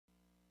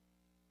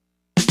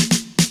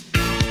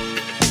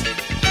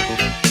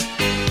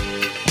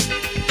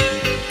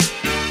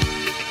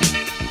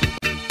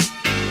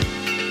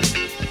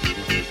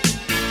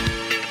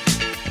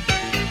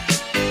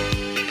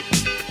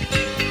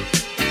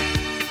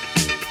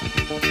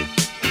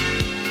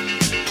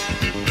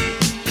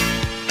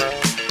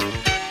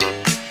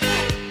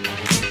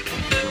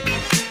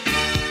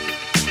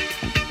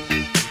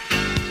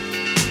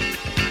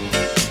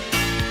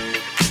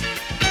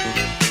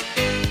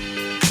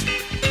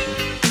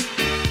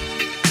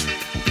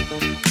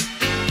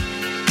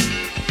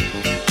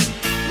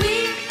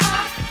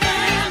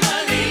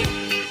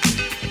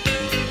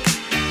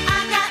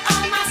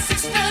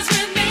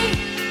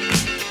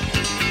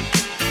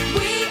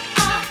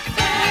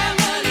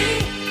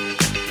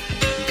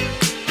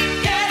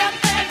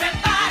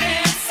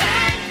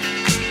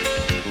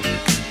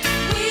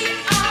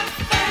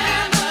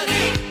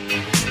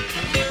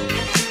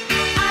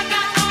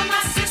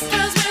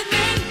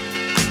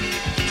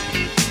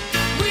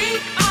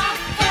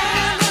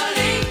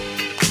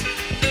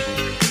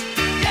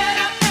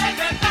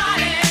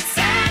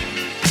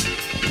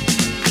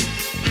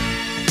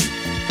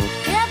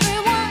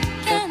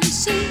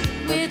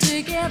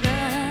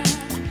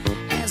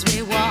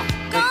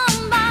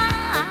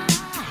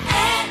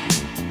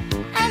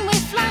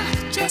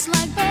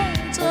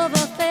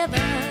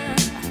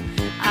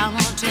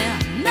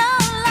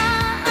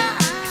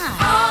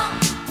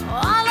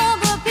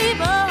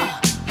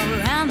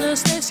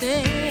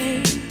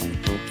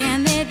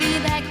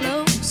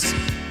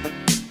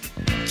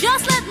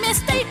me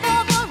state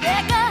for the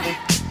record,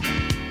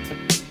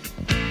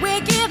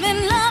 we're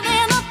giving love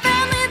in a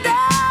family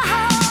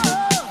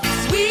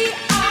dose. We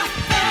are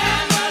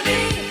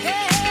family.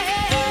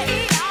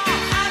 Hey,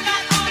 I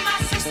got all my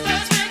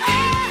sisters with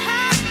me.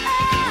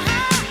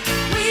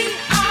 We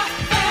are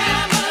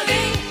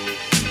family.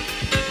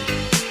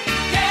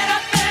 Get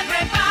up,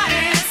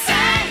 everybody, and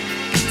sing.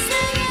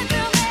 Sing it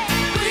to me.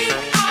 We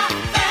are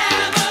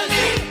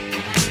family.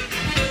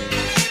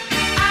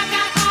 I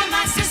got all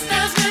my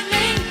sisters with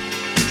me.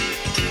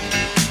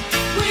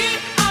 We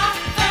are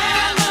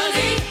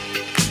family.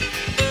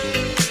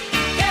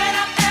 Get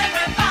up,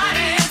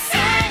 everybody, and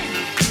sing.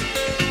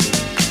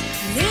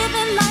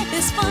 Living life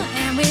is fun,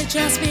 and we've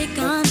just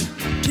begun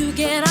to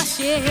get our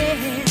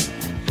share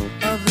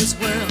of this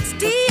world's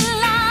deep.